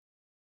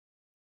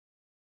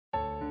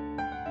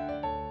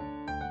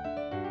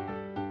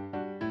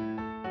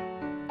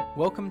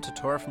Welcome to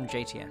Torah from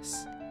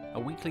JTS, a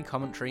weekly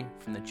commentary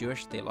from the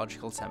Jewish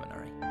Theological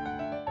Seminary.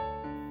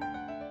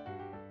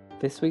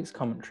 This week's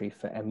commentary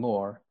for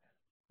Emor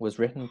was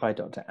written by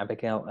Dr.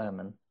 Abigail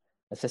Ehrman,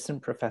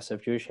 Assistant Professor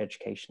of Jewish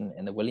Education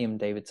in the William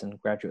Davidson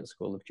Graduate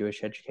School of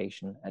Jewish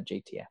Education at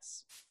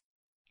JTS.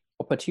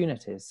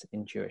 Opportunities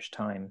in Jewish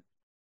time.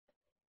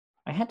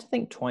 I had to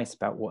think twice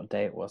about what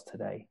day it was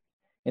today.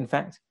 In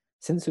fact,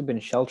 since we've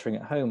been sheltering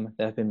at home,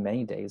 there have been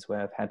many days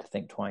where I've had to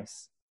think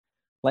twice.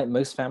 Like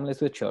most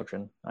families with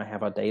children, I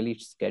have our daily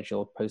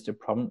schedule posted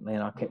prominently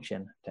in our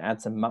kitchen to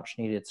add some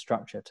much-needed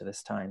structure to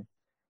this time.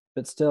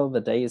 But still,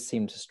 the days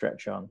seem to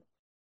stretch on.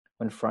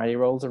 When Friday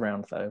rolls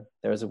around, though,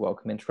 there is a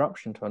welcome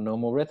interruption to our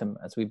normal rhythm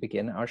as we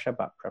begin our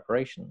Shabbat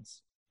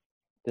preparations.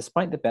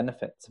 Despite the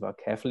benefits of our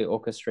carefully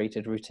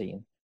orchestrated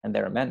routine, and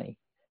there are many,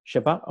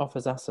 Shabbat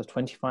offers us a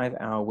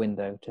 25-hour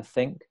window to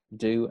think,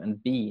 do,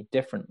 and be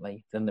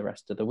differently than the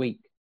rest of the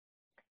week.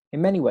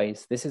 In many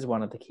ways, this is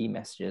one of the key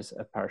messages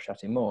of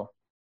Parashat Emor.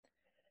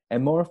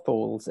 Emor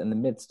falls in the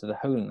midst of the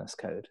Holiness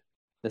Code,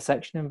 the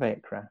section in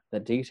Vayikra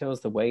that details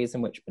the ways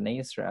in which Bnei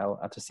Israel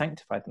are to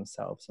sanctify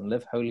themselves and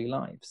live holy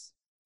lives.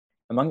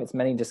 Among its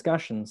many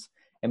discussions,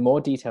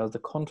 Emor details the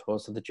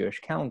contours of the Jewish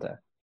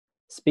calendar.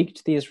 Speak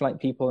to the Israelite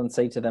people and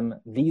say to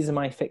them, "These are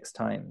my fixed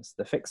times,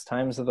 the fixed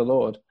times of the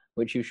Lord,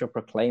 which you shall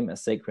proclaim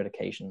as sacred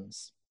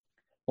occasions."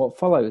 What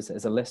follows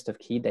is a list of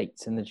key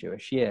dates in the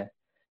Jewish year,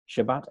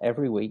 Shabbat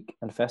every week,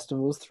 and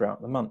festivals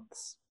throughout the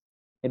months.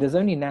 It is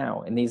only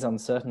now, in these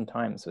uncertain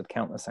times with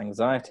countless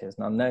anxieties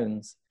and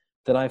unknowns,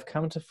 that I've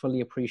come to fully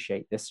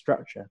appreciate this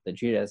structure that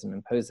Judaism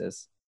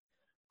imposes.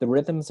 The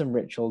rhythms and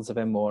rituals of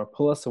Emor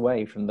pull us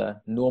away from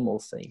the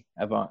normalcy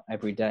of our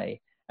everyday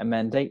and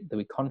mandate that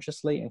we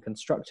consciously and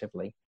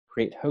constructively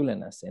create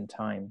holiness in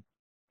time.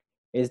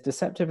 It is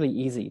deceptively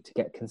easy to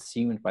get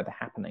consumed by the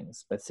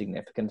happenings, both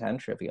significant and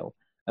trivial,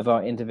 of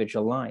our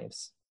individual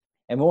lives.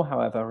 Emor,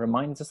 however,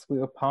 reminds us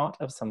we are part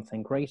of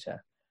something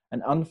greater,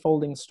 an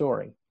unfolding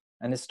story,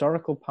 an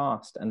historical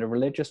past, and a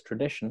religious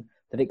tradition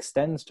that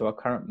extends to our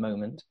current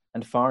moment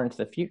and far into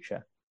the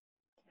future.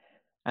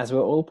 As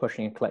we're all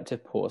pushing a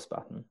collective pause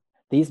button,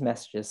 these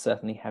messages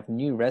certainly have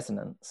new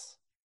resonance.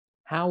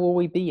 How will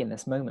we be in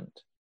this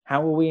moment?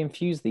 How will we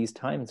infuse these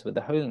times with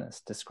the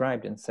holiness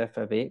described in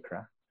Sefer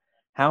Vayikra?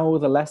 How will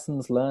the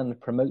lessons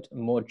learned promote a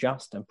more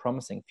just and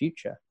promising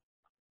future?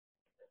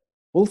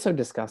 Also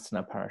discussed in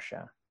our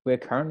parasha, we are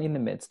currently in the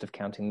midst of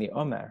counting the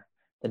Omer,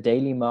 the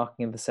daily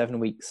marking of the 7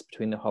 weeks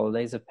between the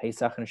holidays of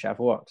Pesach and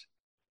Shavuot.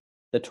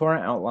 The Torah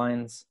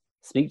outlines,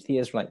 "Speak to the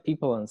Israelite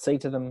people and say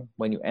to them,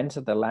 when you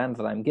enter the land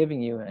that I am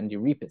giving you and you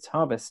reap its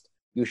harvest,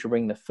 you shall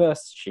bring the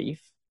first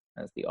sheaf,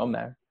 as the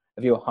Omer,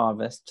 of your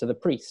harvest to the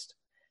priest.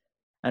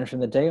 And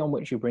from the day on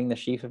which you bring the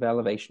sheaf of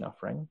elevation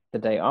offering, the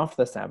day after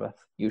the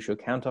Sabbath, you shall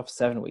count off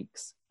 7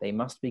 weeks. They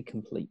must be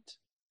complete."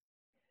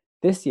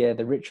 This year,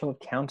 the ritual of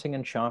counting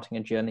and charting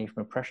a journey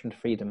from oppression to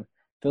freedom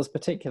feels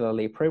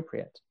particularly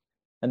appropriate.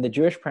 And the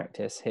Jewish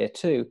practice here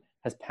too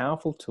has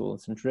powerful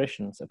tools and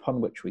traditions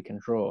upon which we can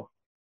draw.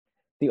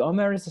 The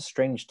Omer is a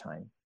strange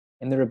time.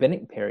 In the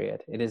rabbinic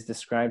period, it is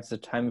described as a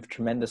time of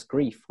tremendous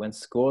grief when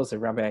scores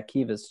of Rabbi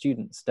Akiva's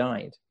students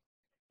died.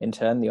 In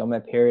turn, the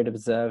Omer period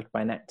observed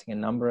by enacting a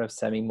number of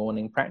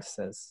semi-mourning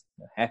practices,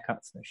 no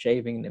haircuts, no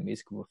shaving, no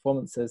musical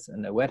performances,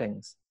 and no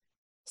weddings.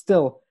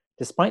 Still,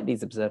 despite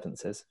these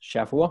observances,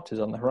 Shavuot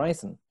is on the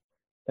horizon.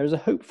 There is a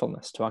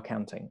hopefulness to our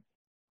counting.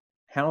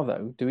 How,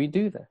 though, do we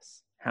do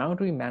this? How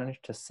do we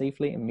manage to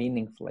safely and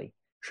meaningfully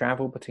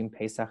travel between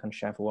Pesach and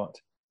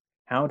Shavuot?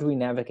 How do we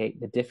navigate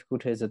the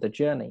difficulties of the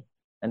journey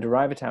and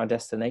arrive at our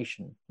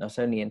destination not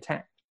only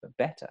intact, but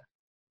better,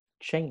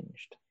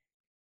 changed?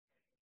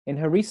 In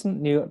her recent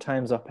New York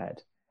Times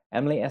op-ed,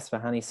 Emily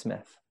Esfahani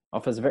Smith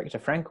offers Viktor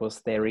Frankl's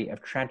theory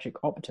of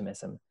tragic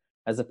optimism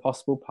as a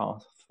possible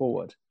path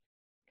forward.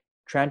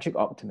 Tragic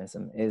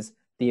optimism is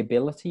the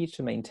ability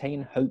to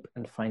maintain hope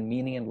and find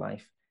meaning in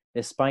life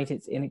despite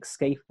its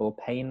inescapable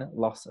pain,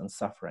 loss, and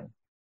suffering.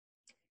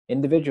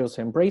 Individuals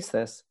who embrace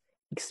this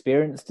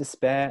experience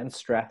despair and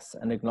stress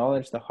and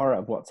acknowledge the horror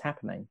of what's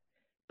happening,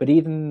 but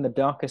even in the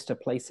darkest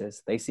of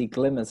places, they see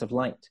glimmers of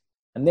light,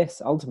 and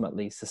this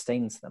ultimately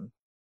sustains them.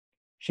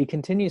 She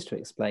continues to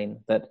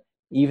explain that,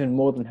 even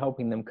more than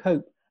helping them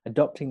cope,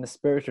 adopting the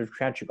spirit of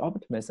tragic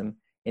optimism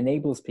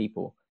enables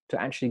people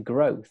to actually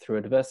grow through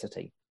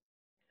adversity.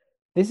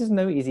 This is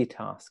no easy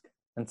task,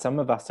 and some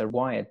of us are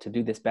wired to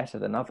do this better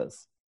than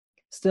others.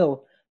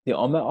 Still, the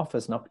Omer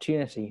offers an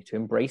opportunity to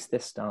embrace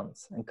this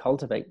stance and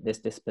cultivate this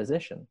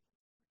disposition.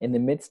 In the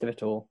midst of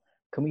it all,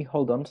 can we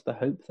hold on to the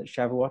hope that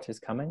Shavuot is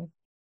coming?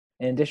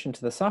 In addition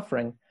to the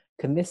suffering,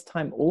 can this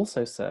time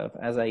also serve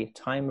as a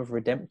time of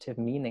redemptive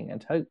meaning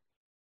and hope?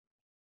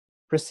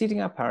 Preceding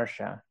our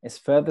parasha is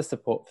further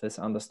support for this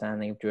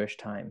understanding of Jewish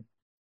time.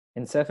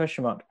 In Sefer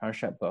Shemot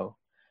Parashat Bo,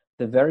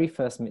 the very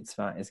first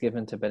mitzvah is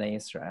given to Bnei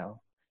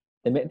Israel,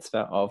 the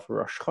mitzvah of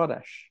Rosh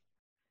Chodesh.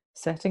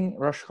 Setting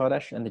Rosh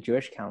Chodesh in the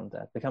Jewish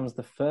calendar becomes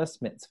the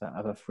first mitzvah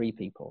of a free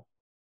people.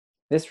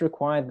 This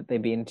required that they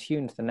be in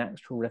tune to the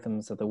natural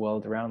rhythms of the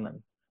world around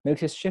them,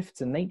 notice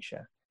shifts in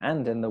nature,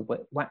 and in the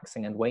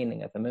waxing and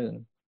waning of the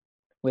moon.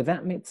 With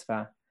that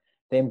mitzvah,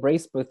 they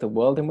embraced both the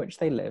world in which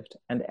they lived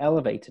and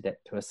elevated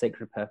it to a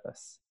sacred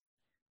purpose.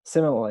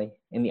 Similarly,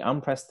 in the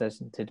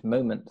unprecedented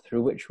moment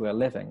through which we are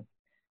living,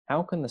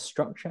 how can the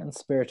structure and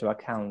spirit of our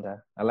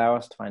calendar allow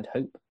us to find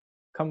hope,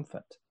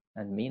 comfort,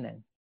 and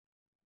meaning?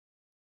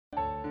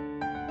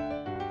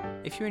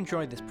 If you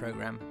enjoyed this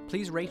programme,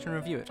 please rate and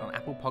review it on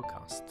Apple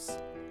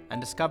Podcasts, and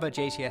discover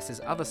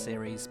JTS's other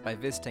series by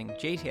visiting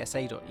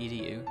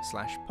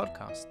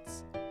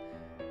jtsa.edu/podcasts.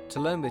 To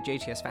learn with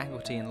JTS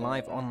faculty in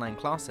live online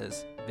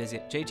classes,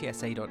 visit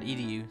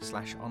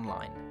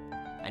jtsa.edu/online,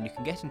 and you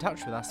can get in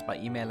touch with us by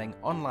emailing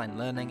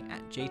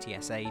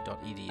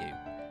onlinelearning@jtsa.edu.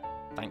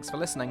 Thanks for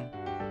listening.